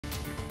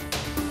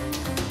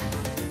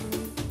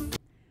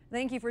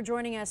Thank you for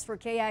joining us for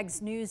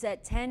KAGS News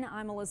at 10.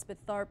 I'm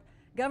Elizabeth Tharp.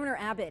 Governor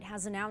Abbott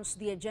has announced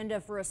the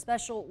agenda for a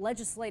special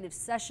legislative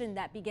session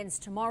that begins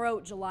tomorrow,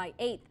 July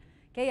 8th.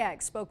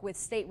 KAGS spoke with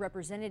State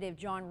Representative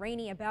John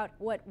Raney about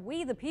what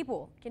we, the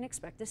people, can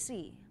expect to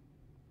see.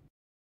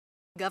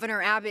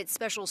 Governor Abbott's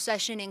special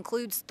session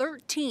includes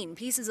 13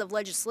 pieces of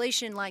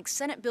legislation like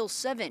Senate Bill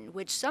 7,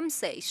 which some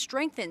say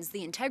strengthens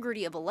the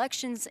integrity of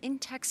elections in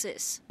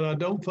Texas. I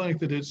don't think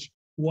that it's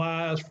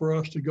wise for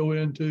us to go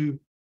into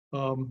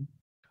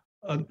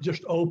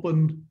just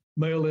open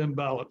mail-in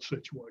ballot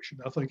situation.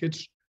 I think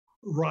it's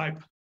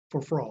ripe for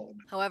fraud.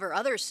 However,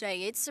 others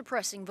say it's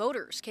suppressing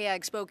voters.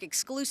 KAGS spoke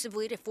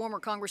exclusively to former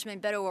Congressman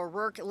Beto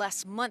O'Rourke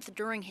last month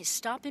during his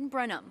stop in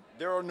Brenham.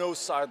 There are no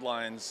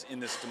sidelines in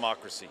this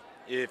democracy.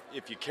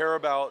 If you care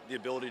about the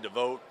ability to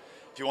vote,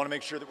 if you want to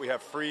make sure that we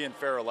have free and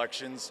fair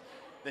elections,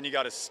 then you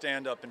got to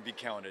stand up and be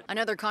counted.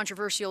 Another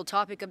controversial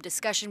topic of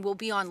discussion will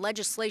be on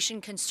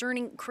legislation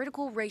concerning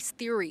critical race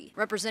theory.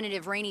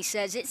 Representative Raney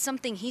says it's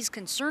something he's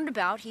concerned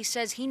about. He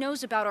says he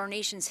knows about our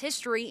nation's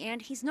history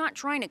and he's not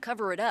trying to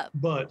cover it up.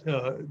 But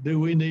do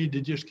we need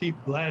to just keep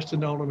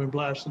blasting on them and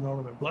blasting on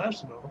them and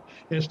blasting on them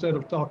instead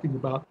of talking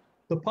about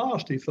the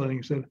positive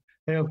things that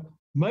have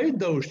made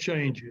those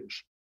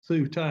changes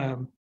through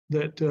time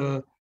that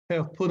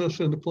have put us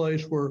in the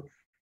place where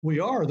we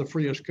are the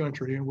freest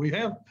country and we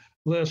have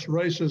less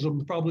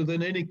racism probably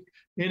than any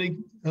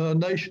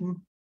nation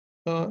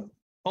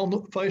on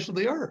the face of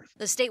the earth.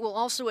 The state will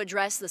also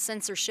address the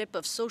censorship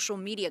of social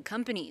media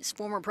companies.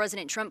 Former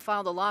President Trump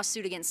filed a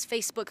lawsuit against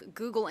Facebook,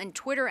 Google, and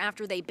Twitter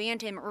after they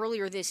banned him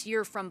earlier this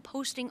year from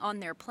posting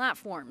on their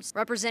platforms.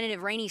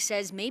 Representative Raney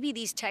says maybe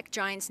these tech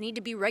giants need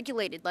to be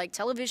regulated like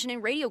television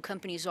and radio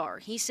companies are.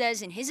 He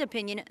says, in his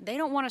opinion, they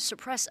don't want to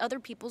suppress other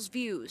people's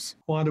views.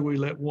 Why do we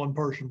let one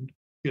person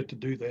get to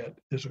do that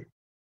is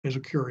a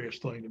curious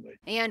thing to me.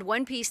 And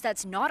one piece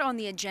that's not on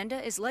the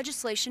agenda is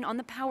legislation on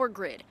the power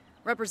grid.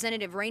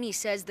 Representative Raney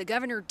says the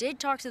governor did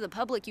talk to the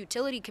Public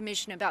Utility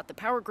Commission about the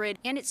power grid,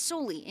 and it's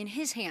solely in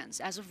his hands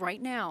as of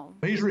right now.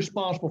 He's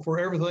responsible for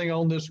everything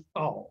on this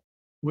call.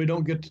 We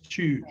don't get to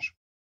choose.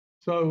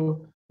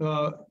 So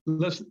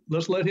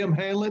let's let him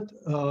handle it.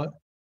 I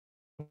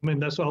mean,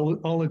 that's the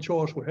only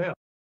choice we have.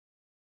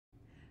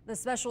 The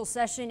special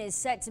session is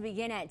set to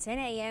begin at 10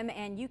 a.m.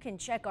 and you can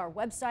check our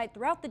website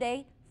throughout the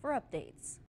day for updates.